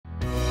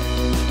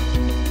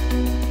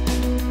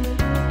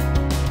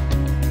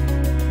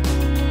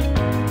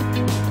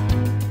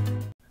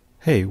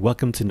Hey,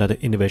 welcome to another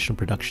innovation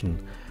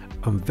production.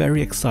 I'm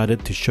very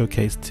excited to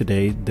showcase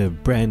today the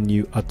brand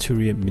new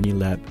Arturia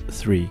Minilab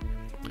 3.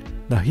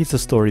 Now here's the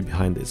story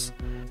behind this.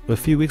 A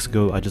few weeks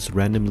ago I just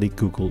randomly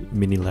googled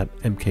Minilab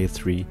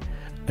MK3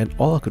 and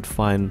all I could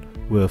find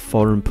were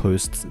forum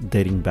posts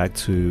dating back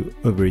to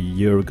over a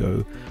year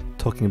ago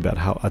talking about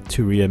how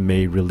Arturia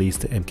may release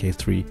the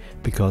MK3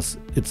 because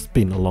it's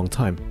been a long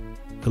time.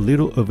 A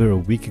little over a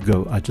week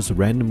ago I just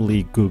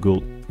randomly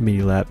googled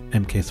Minilab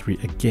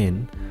MK3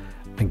 again.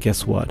 And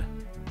guess what?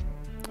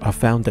 I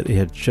found that it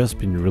had just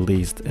been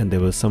released and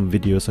there were some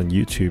videos on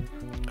YouTube.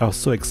 I was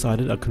so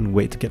excited I couldn't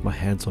wait to get my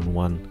hands on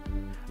one.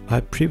 I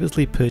had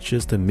previously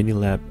purchased the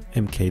Minilab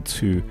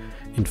MK2.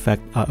 In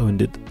fact, I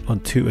owned it on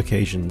 2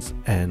 occasions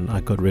and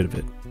I got rid of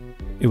it.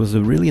 It was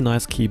a really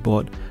nice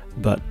keyboard,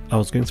 but I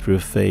was going through a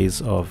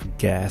phase of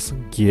gear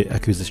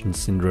acquisition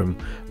syndrome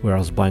where I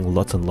was buying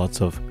lots and lots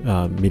of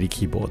MIDI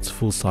keyboards,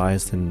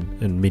 full-sized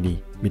and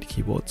mini MIDI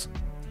keyboards.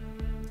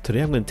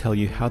 Today I'm going to tell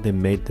you how they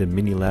made the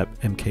Minilab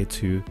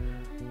MK2,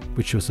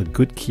 which was a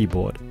good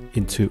keyboard,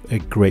 into a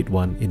great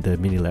one in the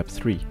Minilab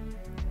 3.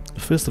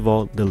 First of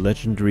all, the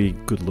legendary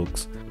good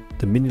looks.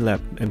 The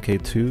Minilab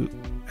MK2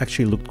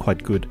 actually looked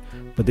quite good,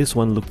 but this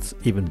one looks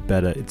even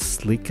better. It's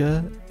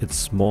sleeker, it's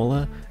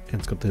smaller, and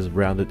it's got those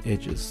rounded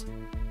edges.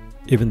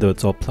 Even though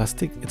it's all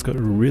plastic, it's got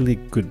really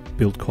good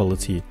build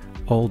quality,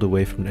 all the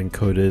way from the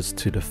encoders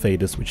to the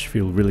faders, which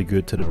feel really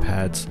good, to the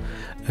pads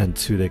and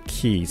to the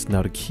keys.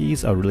 Now the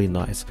keys are really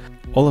nice.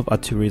 All of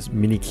Arturia's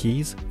mini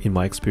keys, in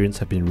my experience,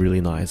 have been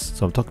really nice.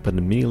 So I'm talking about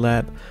the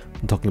Minilab,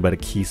 I'm talking about a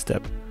key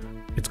step.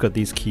 It's got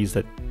these keys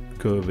that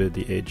go over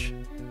the edge,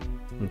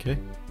 okay?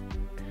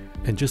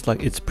 And just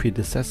like its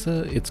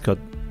predecessor, it's got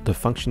the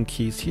function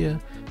keys here,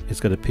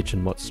 it's got the pitch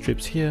and mod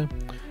strips here,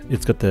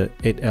 it's got the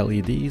 8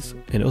 LEDs,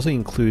 and it also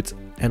includes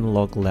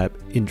Analog Lab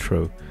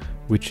Intro,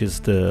 which is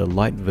the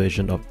light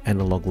version of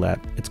Analog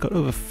Lab. It's got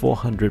over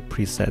 400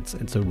 presets.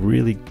 It's a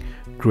really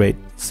great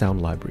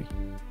sound library.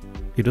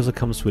 It also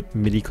comes with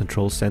MIDI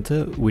Control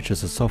Center, which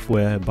is a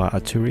software by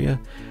Arturia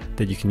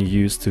that you can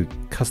use to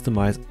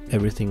customize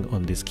everything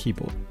on this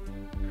keyboard.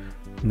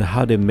 Now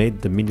how they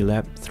made the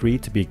Minilab 3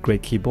 to be a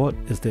great keyboard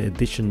is the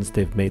additions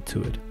they've made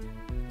to it.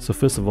 So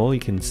first of all,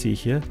 you can see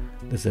here,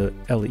 there's a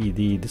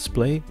LED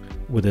display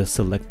with a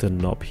selector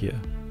knob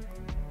here.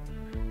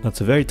 Now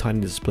it's a very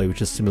tiny display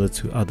which is similar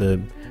to other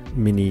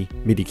mini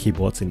MIDI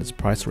keyboards in this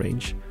price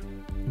range,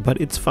 but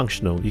it's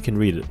functional, you can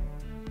read it.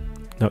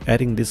 Now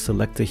adding this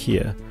selector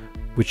here,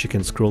 which you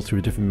can scroll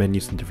through different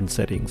menus and different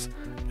settings,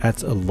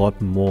 adds a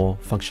lot more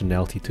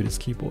functionality to this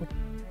keyboard.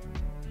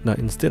 Now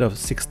instead of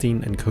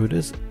 16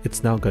 encoders,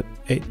 it's now got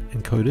 8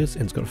 encoders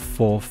and it's got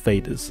 4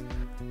 faders.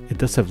 It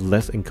does have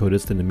less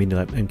encoders than the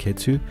Minilab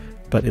MK2,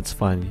 but it's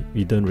fine,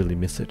 you don't really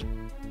miss it.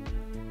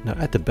 Now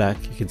at the back,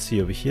 you can see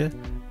over here,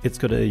 it's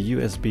got a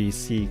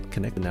USB-C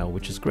connector now,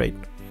 which is great.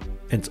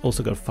 And it's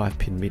also got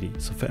 5-pin MIDI.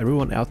 So for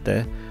everyone out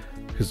there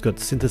who's got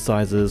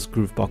synthesizers,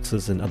 groove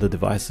boxes and other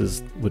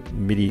devices with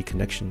MIDI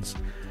connections,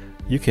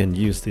 you can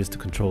use this to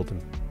control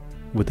them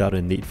without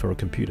a need for a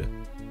computer.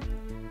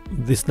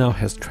 This now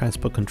has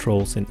transport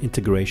controls and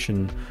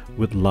integration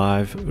with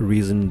Live,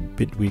 Reason,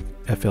 Bitwig,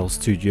 FL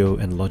Studio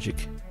and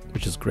Logic,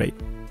 which is great.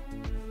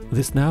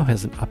 This now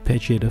has an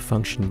arpeggiator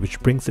function which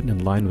brings it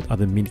in line with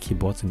other MIDI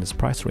keyboards in this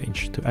price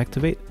range. To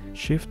activate,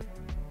 shift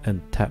and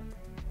tap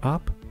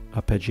up,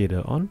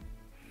 arpeggiator on.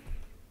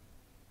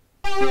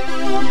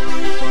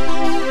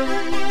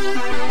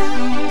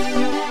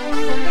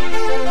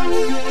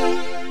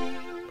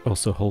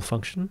 Also hold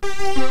function.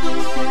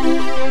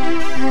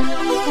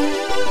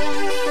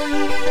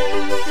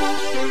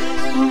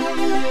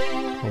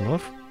 Hold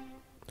off.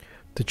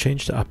 To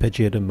change the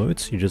arpeggiator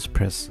modes, you just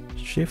press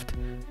shift,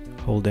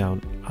 hold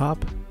down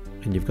up,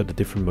 and you've got the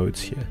different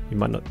modes here. You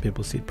might not be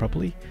able to see it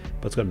properly,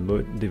 but it's got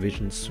mode,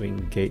 division,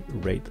 swing, gate,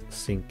 rate,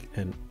 sync,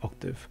 and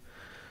octave.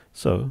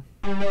 So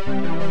let's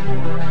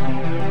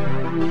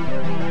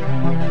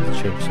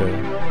change the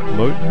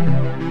mode,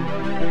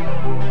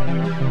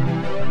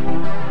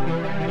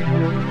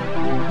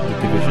 the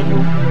division,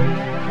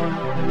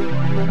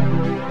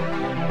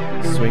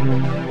 swing,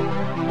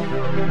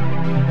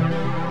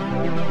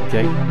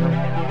 gate,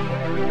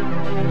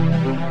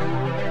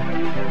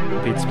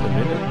 beats per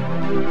minute,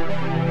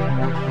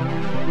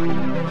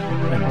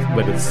 and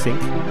whether it's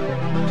sync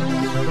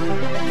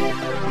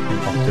and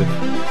octave.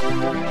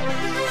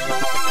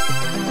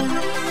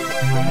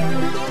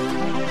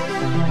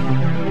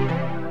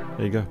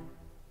 There you go.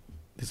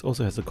 This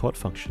also has a chord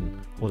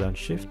function. Hold down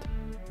shift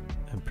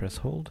and press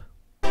hold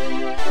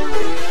and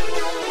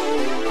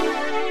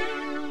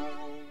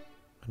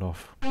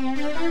off.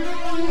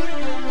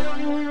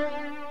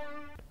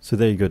 So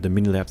there you go, the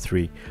Minilab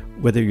 3.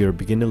 Whether you're a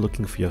beginner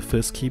looking for your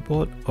first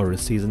keyboard or a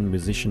seasoned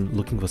musician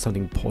looking for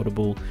something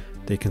portable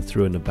they can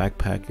throw in a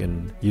backpack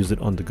and use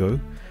it on the go,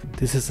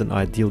 this is an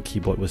ideal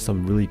keyboard with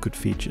some really good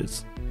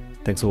features.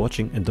 Thanks for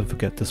watching and don't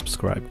forget to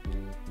subscribe.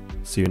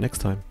 See you next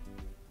time.